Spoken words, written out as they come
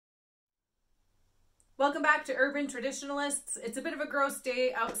Welcome back to Urban Traditionalists. It's a bit of a gross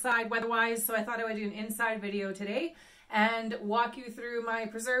day outside weather-wise, so I thought I would do an inside video today and walk you through my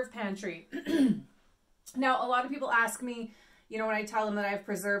preserve pantry. Now, a lot of people ask me, you know, when I tell them that I've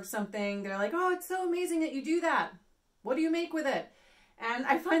preserved something, they're like, oh, it's so amazing that you do that. What do you make with it? And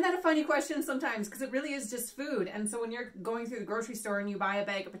I find that a funny question sometimes because it really is just food. And so when you're going through the grocery store and you buy a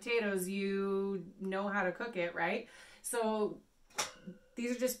bag of potatoes, you know how to cook it, right? So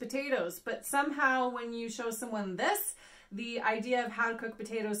these are just potatoes. But somehow when you show someone this, the idea of how to cook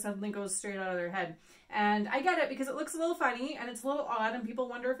potatoes suddenly goes straight out of their head. And I get it because it looks a little funny and it's a little odd and people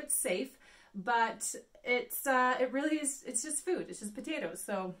wonder if it's safe. But it really is, it's just food. It's just potatoes.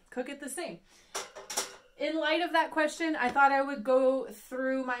 So cook it the same. In light of that question, I thought I would go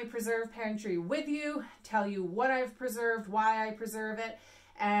through my preserve pantry with you, tell you what I've preserved, why I preserve it,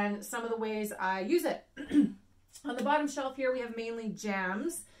 and some of the ways I use it. On the bottom shelf here, we have mainly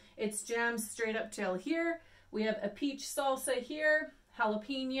jams. It's jams straight up till here. We have a peach salsa here,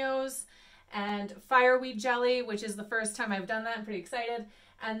 jalapenos, and fireweed jelly, which is the first time I've done that. I'm pretty excited.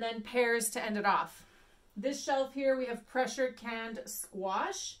 And then pears to end it off. This shelf here, we have pressure canned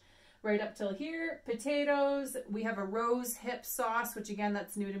squash right up till here. Potatoes. We have a rose hip sauce, which again,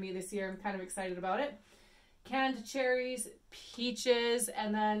 that's new to me this year. I'm kind of excited about it. Canned cherries, peaches,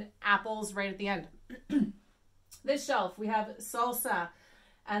 and then apples right at the end. This shelf, we have salsa,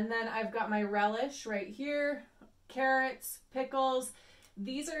 and then I've got my relish right here, carrots, pickles.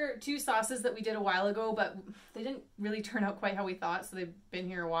 These are two sauces that we did a while ago, but they didn't really turn out quite how we thought, so they've been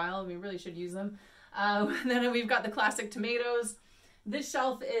here a while, and we really should use them. And then we've got the classic tomatoes. This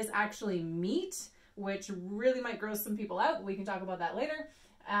shelf is actually meat, which really might gross some people out, but we can talk about that later.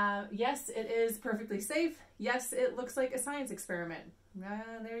 Yes, it is perfectly safe. Yes, it looks like a science experiment.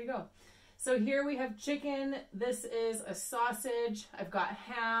 There you go. So here we have chicken. This is a sausage. I've got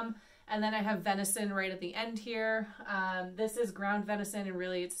ham, and then I have venison right at the end here. This is ground venison, and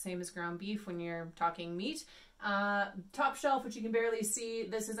really it's the same as ground beef when you're talking meat. Top shelf, which you can barely see,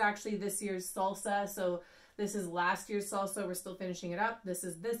 this is actually this year's salsa. So this is last year's salsa. We're still finishing it up. This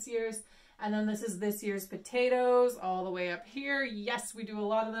is this year's. And then this is this year's potatoes all the way up here. Yes, we do a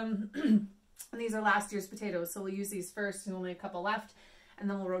lot of them. And these are last year's potatoes. So we'll use these first and only a couple left, and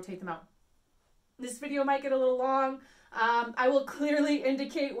then we'll rotate them out. This video might get a little long. I will clearly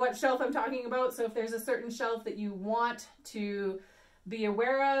indicate what shelf I'm talking about. So if there's a certain shelf that you want to be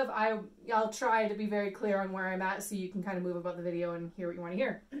aware of, I'll try to be very clear on where I'm at so you can kind of move about the video and hear what you want to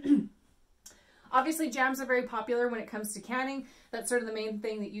hear. Obviously, jams are very popular when it comes to canning. That's sort of the main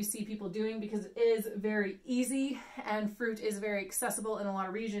thing that you see people doing because it is very easy and fruit is very accessible in a lot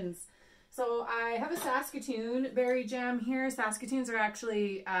of regions. So I have a Saskatoon berry jam here. Saskatoons are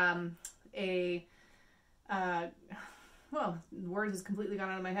actually well, the word has completely gone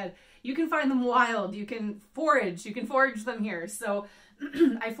out of my head. You can find them wild. You can forage them here. So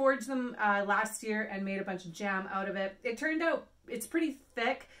I foraged them last year and made a bunch of jam out of it. It turned out it's pretty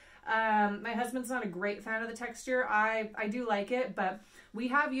thick. My husband's not a great fan of the texture. I do like it, but we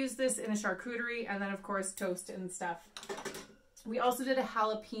have used this in a charcuterie and then of course toast and stuff. We also did a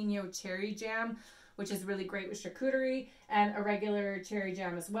jalapeno cherry jam, which is really great with charcuterie, and a regular cherry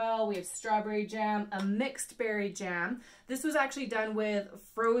jam as well. We have strawberry jam, a mixed berry jam. This was actually done with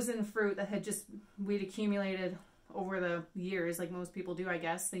frozen fruit that we'd accumulated over the years, like most people do, I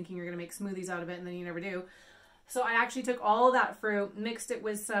guess, thinking you're gonna make smoothies out of it and then you never do. So I actually took all of that fruit, mixed it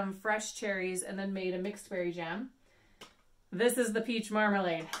with some fresh cherries, and then made a mixed berry jam. This is the peach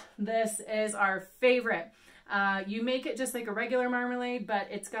marmalade. This is our favorite. You make it just like a regular marmalade, but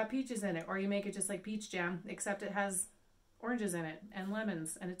it's got peaches in it, or you make it just like peach jam, except it has oranges in it and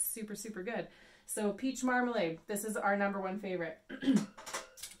lemons, and it's super, super good. So peach marmalade, this is our #1 favorite.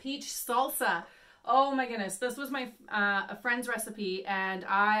 Peach salsa. Oh my goodness, this was my a friend's recipe, and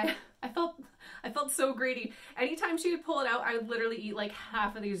I felt so greedy. Anytime she would pull it out, I would literally eat like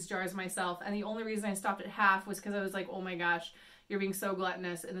half of these jars myself, and the only reason I stopped at half was because I was like, oh my gosh, you're being so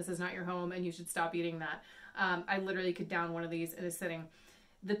gluttonous, and this is not your home, and you should stop eating that. I literally could down one of these in a sitting.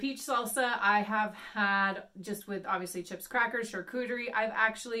 The peach salsa I have had just with obviously chips, crackers, charcuterie. I've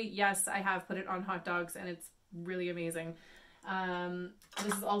actually, yes, I have put it on hot dogs and it's really amazing.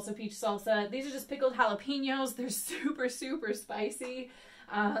 This is also peach salsa. These are just pickled jalapenos. They're super, super spicy.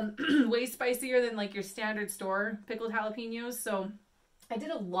 Way spicier than like your standard store pickled jalapenos. So I did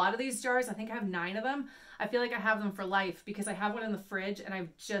a lot of these jars. I think I have 9 of them. I feel like I have them for life because I have one in the fridge and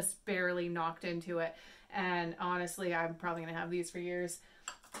I've just barely knocked into it. And honestly, I'm probably gonna have these for years.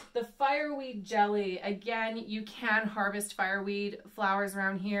 The fireweed jelly, again, you can harvest fireweed flowers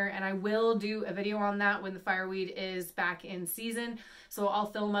around here, and I will do a video on that when the fireweed is back in season. So I'll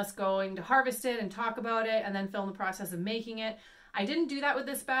film us going to harvest it and talk about it, and then film the process of making it. I didn't do that with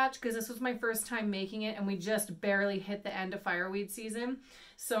this batch because this was my first time making it and we just barely hit the end of fireweed season.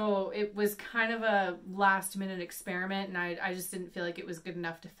 So it was kind of a last minute experiment, and I just didn't feel like it was good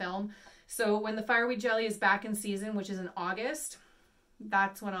enough to film. So when the fireweed jelly is back in season, which is in August,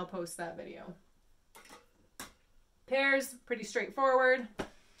 that's when I'll post that video. Pears, pretty straightforward.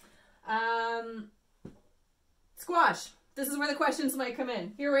 Squash. This is where the questions might come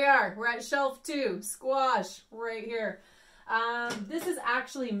in. Here we are. We're at shelf 2. Squash right here. This is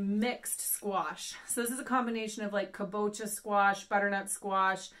actually mixed squash. So this is a combination of like kabocha squash, butternut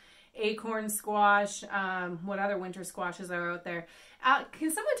squash, acorn squash, what other winter squashes are out there. Can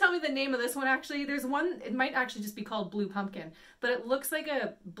someone tell me the name of this one? Actually, there's one, it might actually just be called blue pumpkin, but it looks like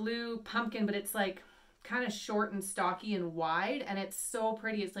a blue pumpkin, but it's like kind of short and stocky and wide, and it's so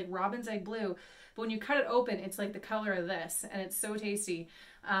pretty. It's like robin's egg blue, but when you cut it open, it's like the color of this, and it's so tasty.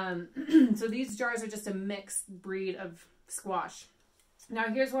 So these jars are just a mixed breed of squash. Now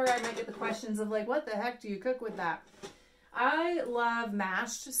here's where I might get the questions of like, what the heck do you cook with that? I love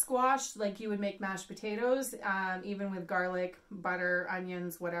mashed squash, like you would make mashed potatoes, even with garlic, butter,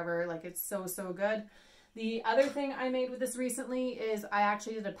 onions, whatever. Like it's so, so good. The other thing I made with this recently is I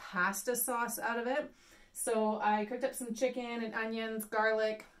actually did a pasta sauce out of it. So I cooked up some chicken and onions,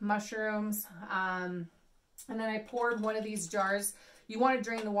 garlic, mushrooms, and then I poured one of these jars. You want to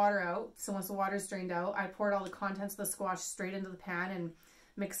drain the water out. So once the water's drained out, I poured all the contents of the squash straight into the pan and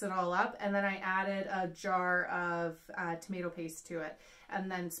mix it all up, and then I added a jar of tomato paste to it, and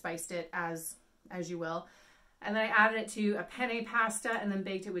then spiced it as you will, and then I added it to a penne pasta and then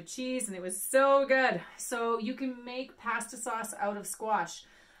baked it with cheese, and it was so good. So you can make pasta sauce out of squash.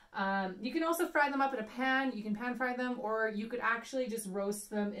 You can also fry them up in a pan. You can pan fry them, or you could actually just roast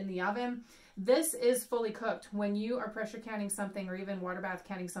them in the oven. This is fully cooked. When you are pressure canning something or even water bath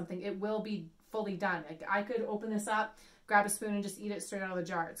canning something, it will be fully done. Like, I could open this up, grab a spoon and just eat it straight out of the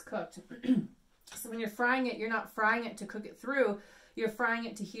jar. It's cooked. So when you're frying it, you're not frying it to cook it through. You're frying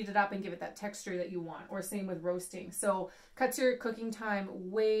it to heat it up and give it that texture that you want, or same with roasting. So cuts your cooking time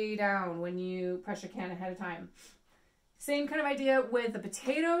way down when you pressure can ahead of time. Same kind of idea with the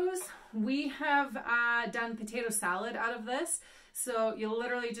potatoes. We have done potato salad out of this. So you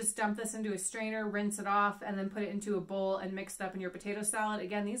literally just dump this into a strainer, rinse it off, and then put it into a bowl and mix it up in your potato salad.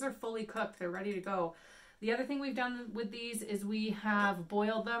 Again, these are fully cooked. They're ready to go. The other thing we've done with these is we have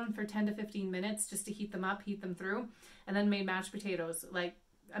boiled them for 10 to 15 minutes just to heat them up, heat them through, and then made mashed potatoes, like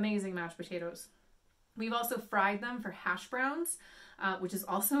amazing mashed potatoes. We've also fried them for hash browns, which is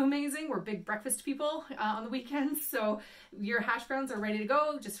also amazing. We're big breakfast people on the weekends, so your hash browns are ready to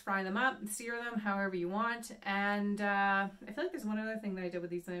go. Just fry them up, sear them however you want. And I feel like there's one other thing that I did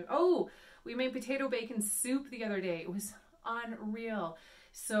with these. Oh, we made potato bacon soup the other day. It was unreal.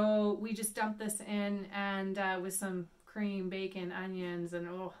 So we just dumped this in, and with some cream, bacon, onions, and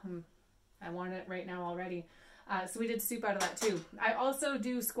oh, I want it right now already. So we did soup out of that too. I also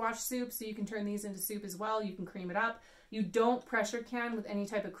do squash soup, so you can turn these into soup as well. You can cream it up. You don't pressure can with any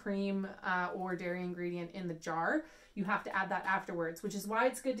type of cream or dairy ingredient in the jar. You have to add that afterwards, which is why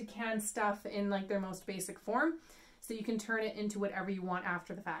it's good to can stuff in like their most basic form, so you can turn it into whatever you want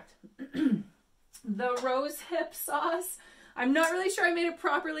after the fact. The rose hip sauce, I'm not really sure I made it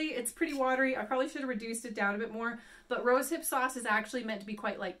properly. It's pretty watery. I probably should have reduced it down a bit more, but rose hip sauce is actually meant to be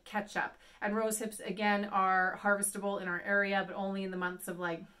quite like ketchup. And rose hips, again, are harvestable in our area, but only in the months of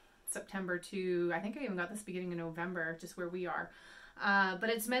like September to, I think I even got this beginning of November, just where we are. But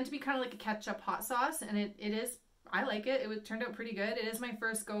it's meant to be kind of like a ketchup hot sauce, and it is, I like it. It turned out pretty good. It is my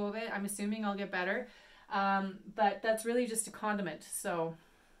first go of it. I'm assuming I'll get better. But that's really just a condiment, so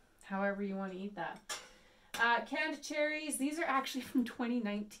however you want to eat that. Canned cherries, these are actually from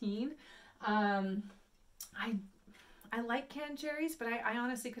 2019. I like canned cherries, but I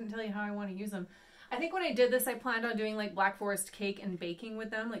honestly couldn't tell you how I want to use them. I think when I did this, I planned on doing like Black Forest cake and baking with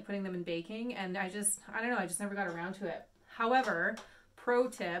them, like putting them in baking, and I don't know, I just never got around to it. However, pro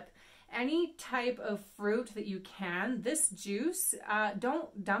tip, any type of fruit that you can, this juice,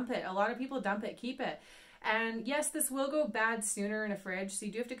 don't dump it. A lot of people dump it, keep it. And yes, this will go bad sooner in a fridge, so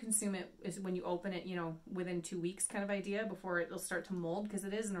you do have to consume it when you open it, you know, within 2 weeks kind of idea, before it'll start to mold, because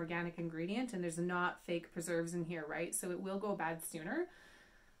it is an organic ingredient and there's not fake preserves in here, right? So it will go bad sooner.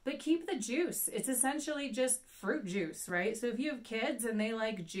 but keep the juice. It's essentially just fruit juice, right? So if you have kids and they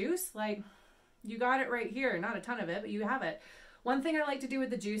like juice, like you got it right here. Not a ton of it, but you have it. One thing I like to do with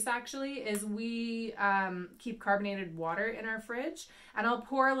the juice actually is we keep carbonated water in our fridge, and I'll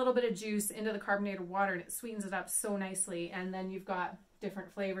pour a little bit of juice into the carbonated water and it sweetens it up so nicely. And then you've got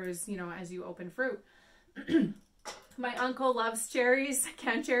different flavors, you know, as you open fruit. My uncle loves cherries,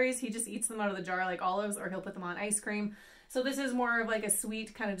 canned cherries. He just eats them out of the jar like olives, or he'll put them on ice cream. So this is more of like a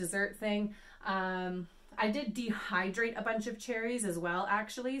sweet kind of dessert thing. I did dehydrate a bunch of cherries as well,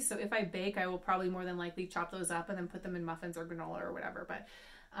 actually. So if I bake, I will probably more than likely chop those up and then put them in muffins or granola or whatever. But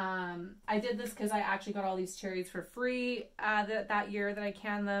I did this because I actually got all these cherries for free that year that I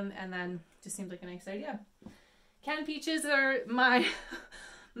canned them, and then it just seemed like a nice idea. Canned peaches are my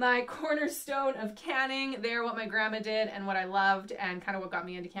my cornerstone of canning. They're what my grandma did and what I loved and kind of what got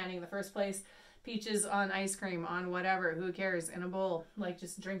me into canning in the first place. Peaches on ice cream, on whatever, who cares, in a bowl. Like,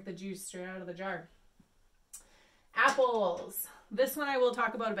 just drink the juice straight out of the jar. Apples. This one I will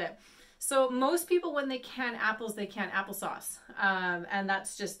talk about a bit. So most people, when they can apples, they can applesauce. And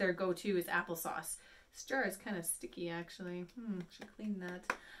that's just their go-to is applesauce. This jar is kind of sticky, actually. Should clean that.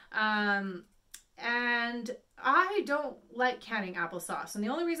 And I don't like canning applesauce. And the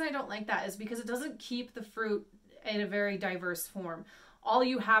only reason I don't like that is because it doesn't keep the fruit in a very diverse form. All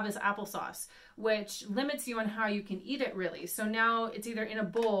you have is applesauce, which limits you on how you can eat it, really. So now it's either in a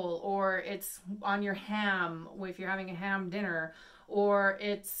bowl, or it's on your ham if you're having a ham dinner, or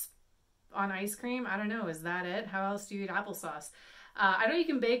it's on ice cream. I don't know. Is that it? How else do you eat applesauce? I know you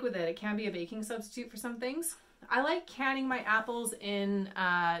can bake with it. It can be a baking substitute for some things. I like canning my apples in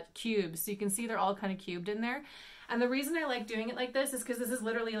cubes. So you can see they're all kind of cubed in there. And the reason I like doing it like this is because this is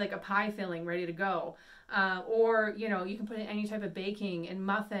literally like a pie filling ready to go. Or, you know, you can put in any type of baking in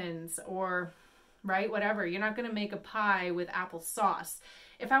muffins or, right, whatever. You're not going to make a pie with applesauce.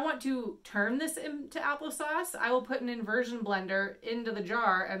 If I want to turn this into applesauce, I will put an inversion blender into the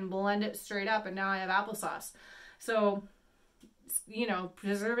jar and blend it straight up, and now I have applesauce. So, you know,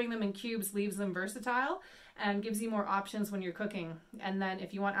 preserving them in cubes leaves them versatile and gives you more options when you're cooking. And then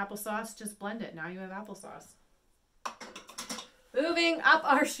if you want applesauce, just blend it. Now you have applesauce. Moving up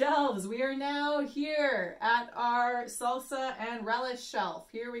our shelves, we are now here at our salsa and relish shelf.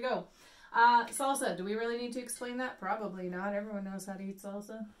 Here we go. Salsa, do we really need to explain that? Probably not. Everyone knows how to eat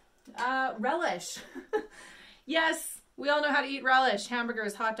salsa. Relish. Yes, we all know how to eat relish.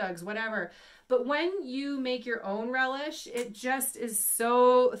 Hamburgers, hot dogs, whatever. But when you make your own relish, it just is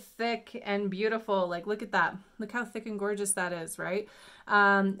so thick and beautiful. Like, look at that. Look how thick and gorgeous that is, right?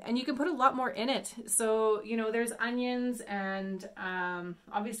 And you can put a lot more in it. So, you know, there's onions and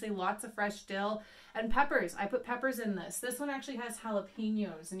obviously lots of fresh dill and peppers. I put peppers in this. This one actually has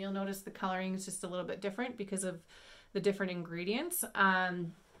jalapenos, and you'll notice the coloring is just a little bit different because of the different ingredients.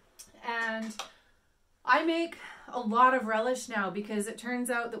 And I make a lot of relish now because it turns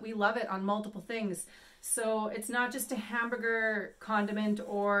out that we love it on multiple things. So it's not just a hamburger condiment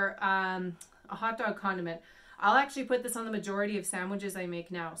or a hot dog condiment. I'll actually put this on the majority of sandwiches I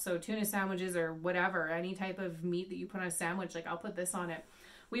make now. So tuna sandwiches or whatever, any type of meat that you put on a sandwich, like I'll put this on it.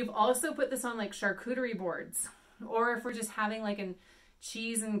 We've also put this on like charcuterie boards. Or if we're just having like a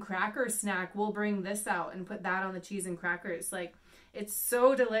cheese and cracker snack, we'll bring this out and put that on the cheese and crackers. Like, it's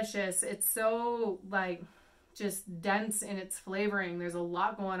so delicious. It's so like just dense in its flavoring. There's a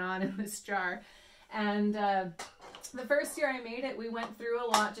lot going on in this jar. And the first year I made it, we went through a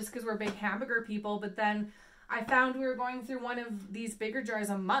lot just because we're big hamburger people. But then I found we were going through one of these bigger jars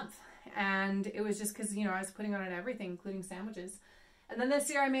a month. And it was just because, you know, I was putting on it everything, including sandwiches. And then this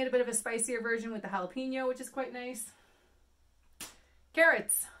year I made a bit of a spicier version with the jalapeno, which is quite nice.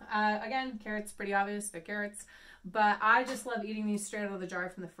 Carrots. Again, carrots, pretty obvious. They're carrots. But I just love eating these straight out of the jar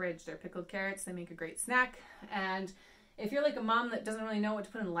from the fridge. They're pickled carrots. They make a great snack. And if you're like a mom that doesn't really know what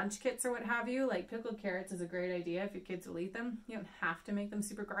to put in lunch kits or what have you, like pickled carrots is a great idea if your kids will eat them. You don't have to make them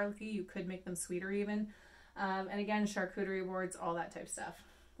super garlicky. You could make them sweeter even. And again, charcuterie boards, all that type of stuff.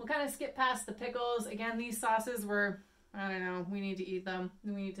 We'll kind of skip past the pickles. Again, these sauces were, I don't know, we need to eat them.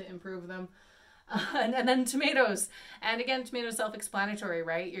 We need to improve them. And then tomatoes. And again, tomatoes self-explanatory,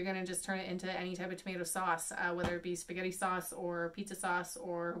 right? You're going to just turn it into any type of tomato sauce, whether it be spaghetti sauce or pizza sauce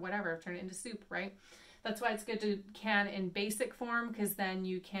or whatever. Turn it into soup, right? That's why it's good to can in basic form, because then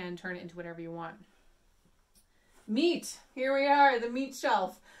you can turn it into whatever you want. Meat. Here we are, the meat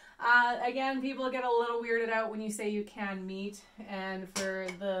shelf. Again, people get a little weirded out when you say you can meat. And for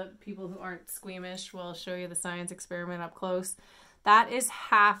the people who aren't squeamish, we'll show you the science experiment up close. That is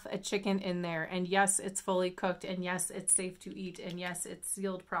half a chicken in there. And yes, it's fully cooked. And yes, it's safe to eat. And yes, it's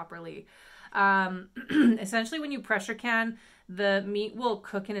sealed properly. Essentially, when you pressure can, the meat will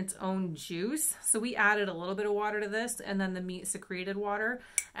cook in its own juice. So we added a little bit of water to this, and then the meat secreted water.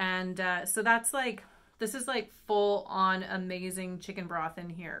 And so that's like, this is like full on amazing chicken broth in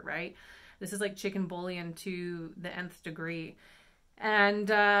here, right? This is like chicken bouillon to the nth degree.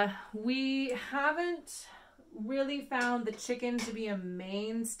 And we haven't really found the chicken to be a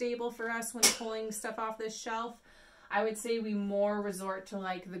main staple for us when pulling stuff off this shelf. I would say we more resort to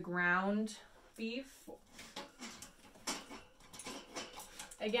like the ground beef.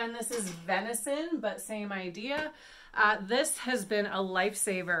 Again, this is venison, but same idea. This has been a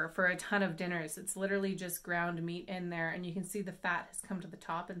lifesaver for a ton of dinners. It's literally just ground meat in there, and you can see the fat has come to the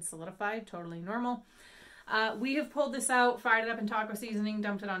top and solidified, totally normal. We have pulled this out, fried it up in taco seasoning,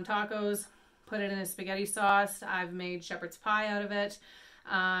 dumped it on tacos, put it in a spaghetti sauce. I've made shepherd's pie out of it.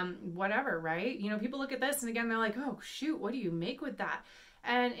 Whatever, right? You know, people look at this and again, they're like, oh shoot, what do you make with that?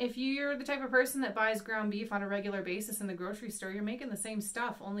 And if you're the type of person that buys ground beef on a regular basis in the grocery store, you're making the same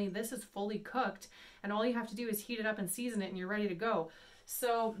stuff, only this is fully cooked and all you have to do is heat it up and season it and you're ready to go.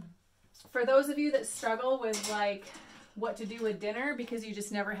 So for those of you that struggle with like what to do with dinner because you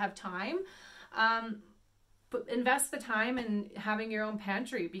just never have time, but invest the time in having your own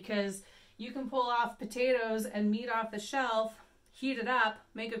pantry, because you can pull off potatoes and meat off the shelf, heat it up,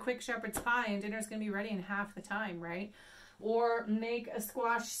 make a quick shepherd's pie, and dinner's gonna be ready in half the time, right? Or make a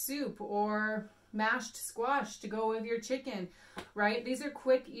squash soup or mashed squash to go with your chicken, right? These are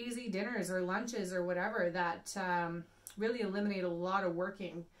quick, easy dinners or lunches or whatever that really eliminate a lot of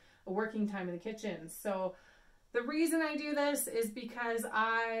working time in the kitchen. So the reason I do this is because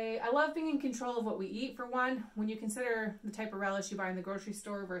I love being in control of what we eat, for one. When you consider the type of relish you buy in the grocery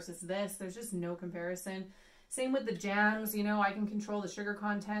store versus this, there's just no comparison. Same with the jams, you know, I can control the sugar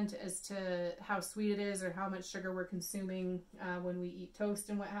content as to how sweet it is or how much sugar we're consuming when we eat toast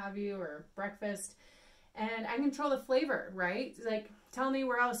and what have you, or breakfast. And I control the flavor, right? Like, tell me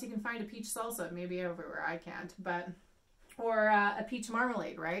where else you can find a peach salsa. Maybe everywhere, I can't, but, or a peach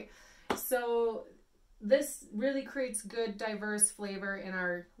marmalade, right? So this really creates good, diverse flavor in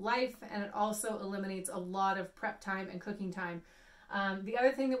our life, and it also eliminates a lot of prep time and cooking time. The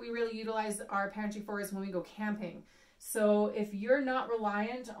other thing that we really utilize our pantry for is when we go camping. So if you're not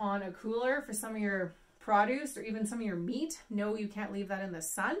reliant on a cooler for some of your produce or even some of your meat, no, you can't leave that in the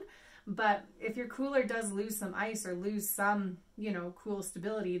sun. But if your cooler does lose some ice or lose some, you know, cool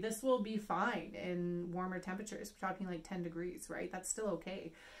stability, this will be fine in warmer temperatures. We're talking like 10 degrees, right? That's still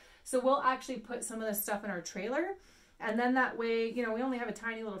okay. So we'll actually put some of this stuff in our trailer, and then that way, you know, we only have a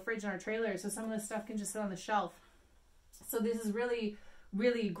tiny little fridge in our trailer, so some of this stuff can just sit on the shelf. So this is really,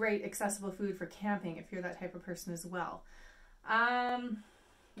 really great accessible food for camping if you're that type of person as well. I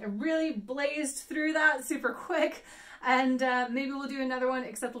really blazed through that super quick, and maybe we'll do another one,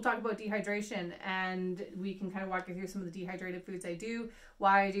 except we'll talk about dehydration, and we can kind of walk you through some of the dehydrated foods I do,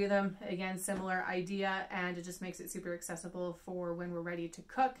 why I do them. Again, similar idea, and it just makes it super accessible for when we're ready to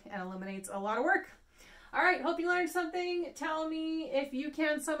cook and eliminates a lot of work. All right, hope you learned something. Tell me if you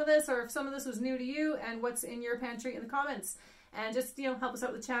can some of this, or if some of this was new to you, and what's in your pantry in the comments. And just, you know, help us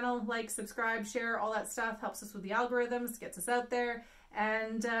out with the channel, like, subscribe, share, all that stuff helps us with the algorithms, gets us out there.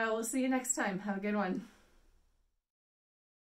 And we'll see you next time. Have a good one.